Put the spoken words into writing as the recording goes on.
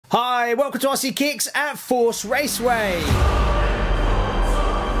Hi, welcome to RC Kicks at Force Raceway.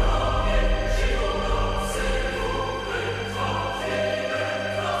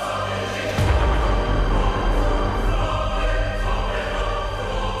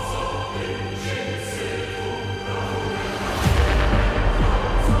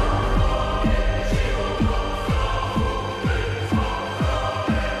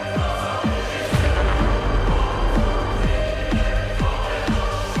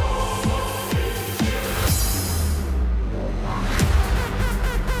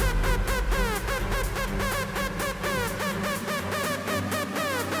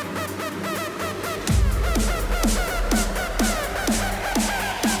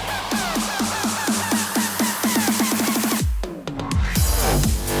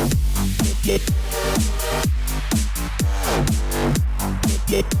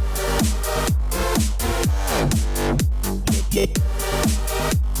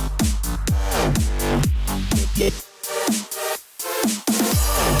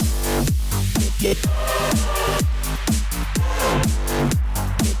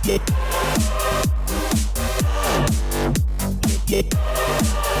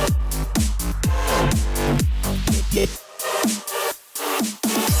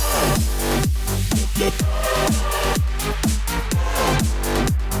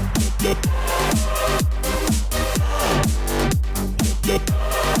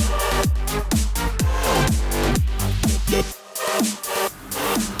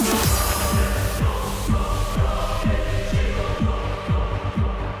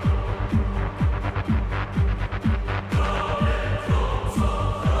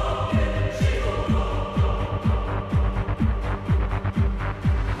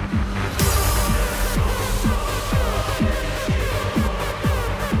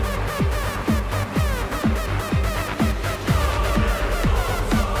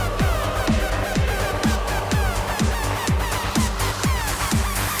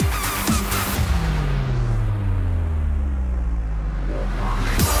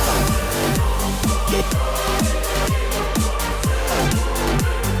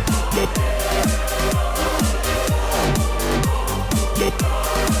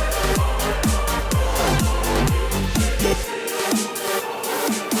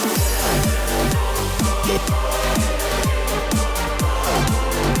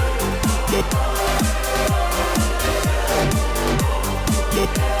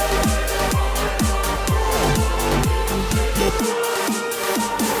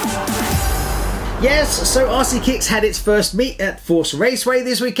 Yes, so RC Kicks had its first meet at Force Raceway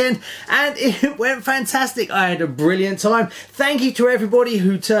this weekend and it went fantastic. I had a brilliant time. Thank you to everybody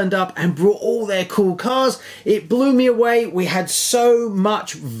who turned up and brought all their cool cars. It blew me away. We had so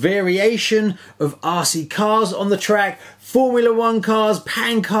much variation of RC cars on the track. Formula 1 cars,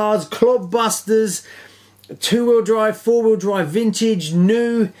 pan cars, clodbusters, two-wheel drive, four-wheel drive, vintage,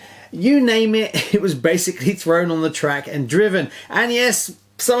 new, you name it. It was basically thrown on the track and driven. And yes,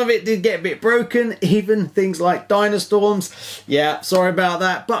 some of it did get a bit broken, even things like Dynastorms. Yeah, sorry about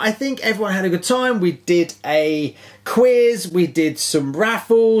that. But I think everyone had a good time. We did a quiz, we did some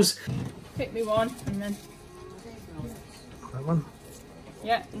raffles. Pick me one and then... That one?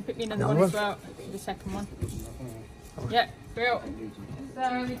 Yeah, and pick me another one as well. The second one. Yeah, Bill.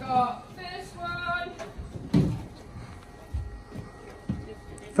 So we got first one.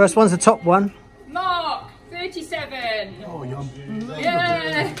 First one's the top one. Mark, 37. Oh, yum.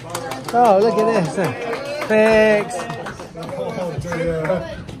 Yeah. Oh, look at this. Thanks. So,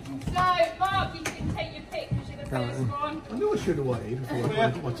 Mark, you can take your pick because you're the first one. I knew I should have waited before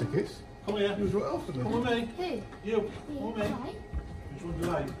I got my tickets. Come here. He was right after me. Come with me. Who? You. Come with me. Which one do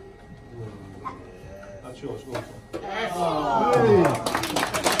you like? That's yours. Go on.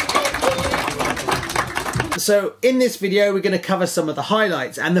 So in this video, we're going to cover some of the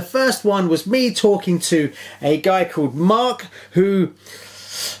highlights. And the first one was me talking to a guy called Mark who...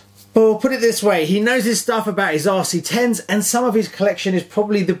 Well, put it this way, he knows his stuff about his RC10s and some of his collection is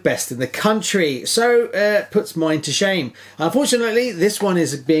probably the best in the country. So, puts mine to shame. Unfortunately, this one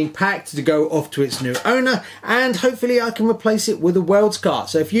is being packed to go off to its new owner and hopefully I can replace it with a Worlds car.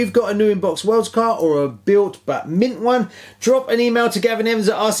 So if you've got a new in-box Worlds car or a built but mint one, drop an email to GavinEvans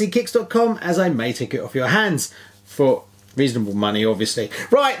at RCKicks.com as I may take it off your hands for reasonable money, obviously.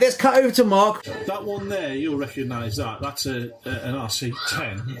 Right, let's cut over to Mark. That one there, you'll recognise that. That's an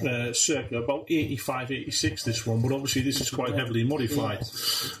RC10, circa about 85, 86, this one. But obviously this is quite heavily modified.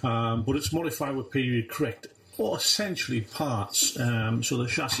 But it's modified with period correct all essentially parts. So the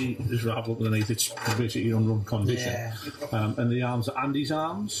chassis is wrapped up underneath. It's basically unrun condition. Yeah. And the arms are Andy's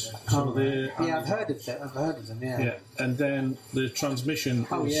arms. So Yeah, I've heard of that. I've heard of them. yeah, and then the transmission.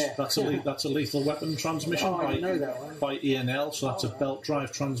 That's a Lethal Weapon transmission I know that one. by E&L. So that's a belt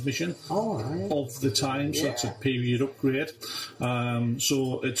drive transmission of the time. So that's a period upgrade.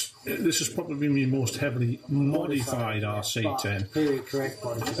 So this is probably my most heavily modified RC10. Period correct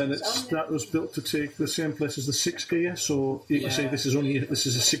body. And that was built to take the same place as the 6 gear. So you can say this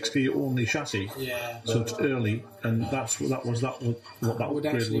is a 6 gear only chassis. Yeah. So it's early, and that's what that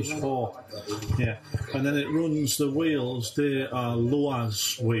upgrade was for. Yeah, and then it runs the wheels. They are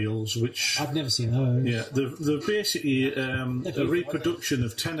Loas wheels, which I've never seen those. yeah, they're basically a reproduction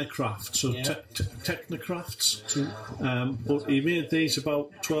of Technocrafts, so Technocrafts. But he made these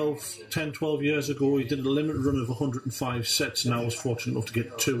about 10, 12 years ago. He did a limited run of 105 sets, and I was fortunate enough to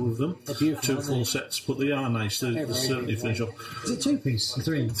get 2 of them, 2 full sets. But they are nice. They're certainly finish off. Is it 2-piece?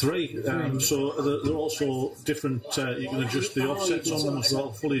 3. 3. So they're also different. You can adjust the offsets on them as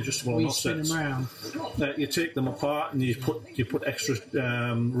well, fully adjustable offsets. You take them apart and you put extra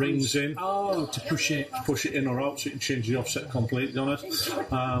rings in. Oh, to push it In or out, so you can change the offset completely on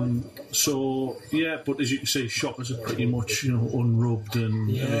it. So yeah, but as you can see, shoppers are pretty much unrubbed, and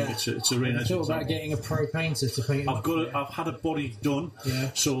it's a really nice. Thought about getting a pro painter to paint. I've had a body done.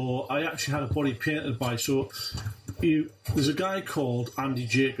 Yeah. So I actually had a body painted by. There's a guy called Andy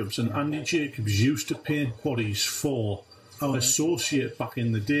Jacobs, and Andy Jacobs used to paint bodies for Associate back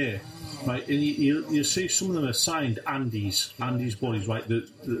in the day, right? And you see some of them are signed Andy's bodies, right? The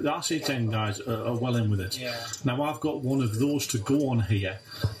RC10 guys are well in with it. Yeah. Now I've got one of those to go on here,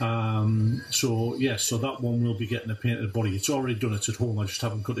 so that one will be getting a painted body. It's already done. It's at home. I just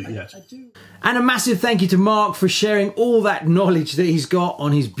haven't cut it yet. And a massive thank you to Mark for sharing all that knowledge that he's got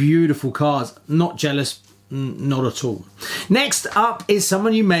on his beautiful cars. Not jealous. Not at all. Next up is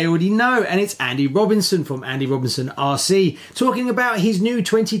someone you may already know, and it's Andy Robinson from Andy Robinson RC, talking about his new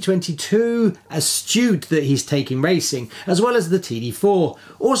 2022 Astute that he's taking racing, as well as the TD4.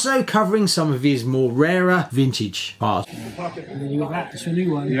 Also covering some of his more rarer vintage cars. That's your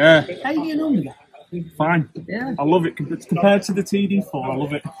new one. Yeah. How are you getting on with that? Fine. Yeah. I love it compared to the TD4. I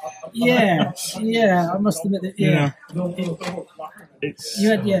love it. Yeah, I must admit that. Yeah.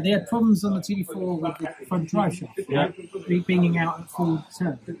 They had problems on the TD4 with the front drive shaft. Yeah. Being out at full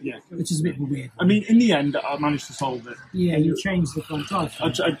turn. Yeah. Which is a bit weird. I mean, in the end, I managed to solve it. Yeah, you changed the front drive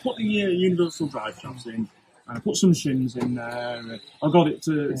shaft. I put the universal drive shafts in. And I put some shims in there. I got it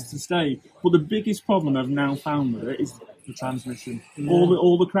to stay. But the biggest problem I've now found with it is the transmission. Yeah.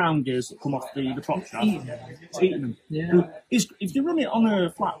 All the crown gears that come off the prop shaft, it's eating them. Yeah. If you run it on a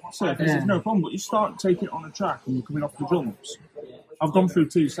flat surface, there's no problem. But you start taking it on a track and you're coming off the jumps. I've gone through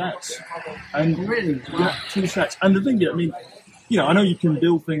 2 sets. And really? Yeah, 2 sets. And the thing is, I mean, I know you can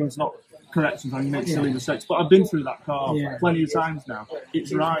build things not correct sometimes, you make silly mistakes, but I've been through that car plenty of times now.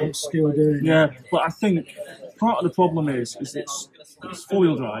 It's right. It's still doing it. But I think part of the problem is it's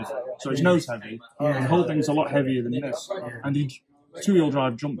 4-wheel drive, so it's nose heavy. The whole thing's a lot heavier than this. And the 2-wheel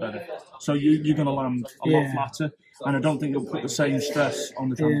drive jump better. So you're going to land a lot flatter. And I don't think it'll put the same stress on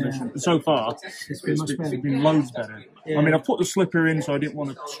the transmission. So far, it's been loads better. I mean, I put the slipper in, so I didn't want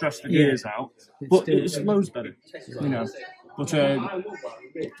to stress the gears out, but it's loads better, But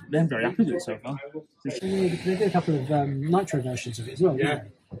they're very happy with it so far. They did a couple of nitro versions of it as well. Yeah.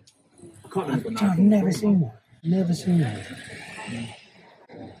 I can't remember now. I've never seen that. Never seen that.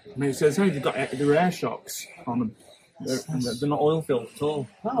 I mean, so they've got the air shocks on them. They're not oil filled at all.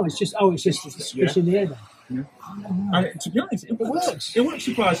 Oh, it's just squish in the air then. Yeah. And to be honest, it works. It works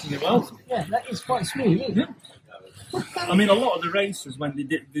surprisingly well. Yeah, that is quite smooth, isn't it? I mean, a lot of the races, when they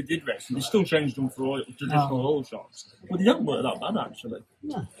did racing, they still changed them for traditional oil shocks. But they don't work that bad, actually.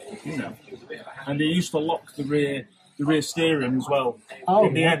 No. And they used to lock the rear steering as well.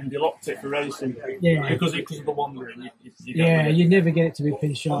 In the end, they locked it for racing. Yeah. Because of the wandering. You never get it to be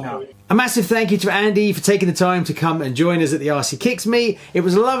pin sharp. No. A massive thank you to Andy for taking the time to come and join us at the RC Kicks meet. It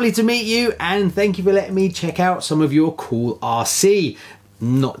was lovely to meet you, and thank you for letting me check out some of your cool RC.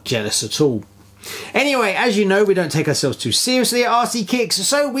 Not jealous at all. Anyway, as you know, we don't take ourselves too seriously at RC Kicks,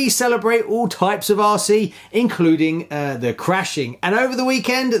 so we celebrate all types of RC, including the crashing. And over the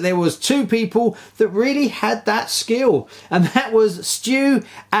weekend, there was 2 people that really had that skill, and that was Stu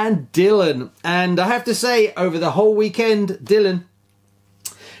and Dylan. And I have to say, over the whole weekend, Dylan,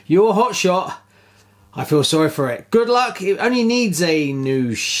 your hot shot, I feel sorry for it. Good luck. It only needs a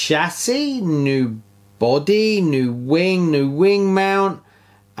new chassis, new body, new wing mount.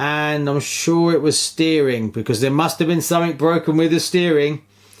 And I'm sure it was steering, because there must have been something broken with the steering.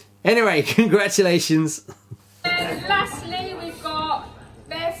 Anyway, congratulations.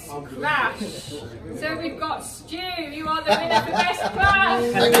 So we've got Stu, you are the winner for best class.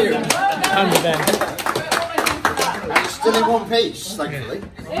 Thank you. Well done. Still in one piece, thankfully.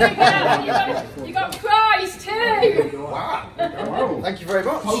 There you go. You got prize too. Wow. Thank you very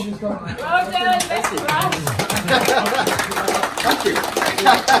much. Well done, best class. Thank you.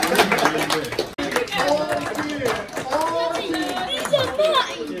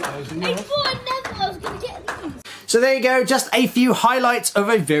 So there you go, just a few highlights of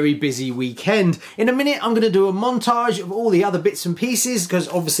a very busy weekend. In a minute, I'm going to do a montage of all the other bits and pieces, because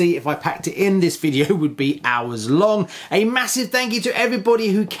obviously if I packed it in, this video would be hours long. A massive thank you to everybody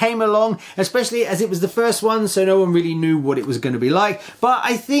who came along, especially as it was the first one, so no one really knew what it was going to be like. But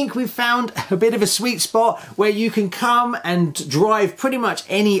I think we've found a bit of a sweet spot where you can come and drive pretty much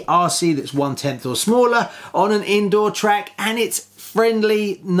any RC that's 1/10 or smaller on an indoor track, and it's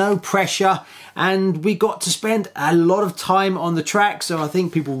friendly, no pressure, and we got to spend a lot of time on the track, so I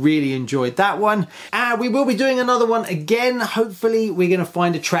think people really enjoyed that one. We will be doing another one again. Hopefully we're going to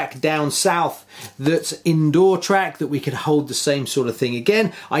find a track down south that's indoor track that we could hold the same sort of thing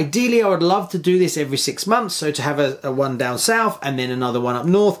again. Ideally I would love to do this every 6 months, so to have a one down south and then another one up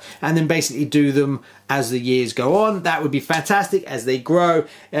north, and then basically do them as the years go on. That would be fantastic as they grow.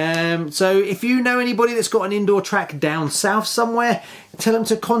 So if you know anybody that's got an indoor track down south somewhere, tell them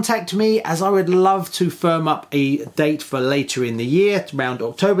to contact me, as I would love to firm up a date for later in the year, around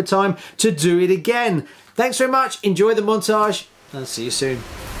October time, to do it again. Thanks very much, enjoy the montage, and see you soon.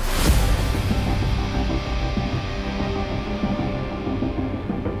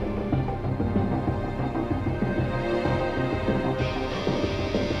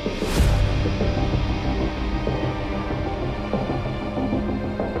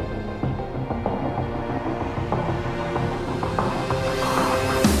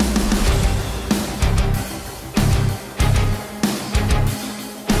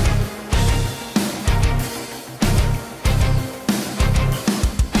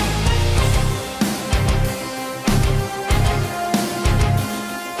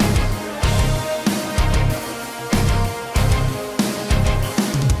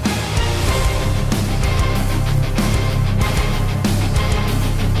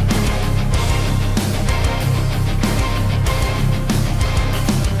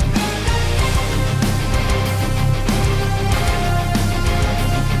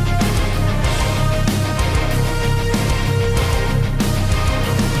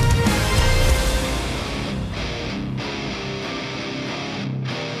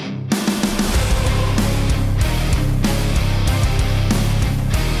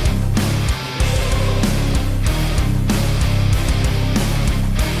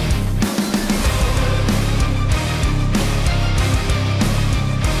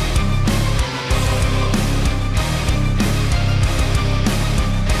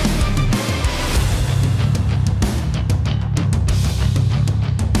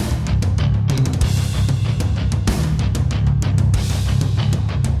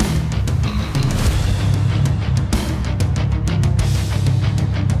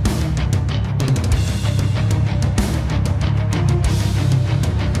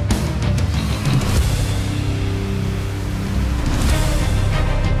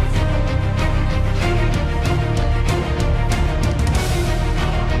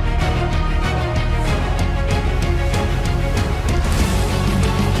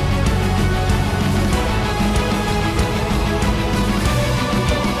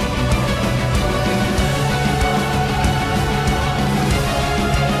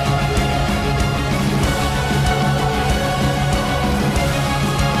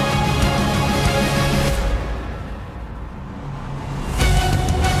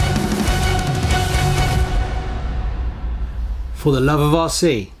 For the love of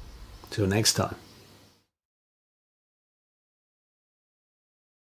RC, till next time.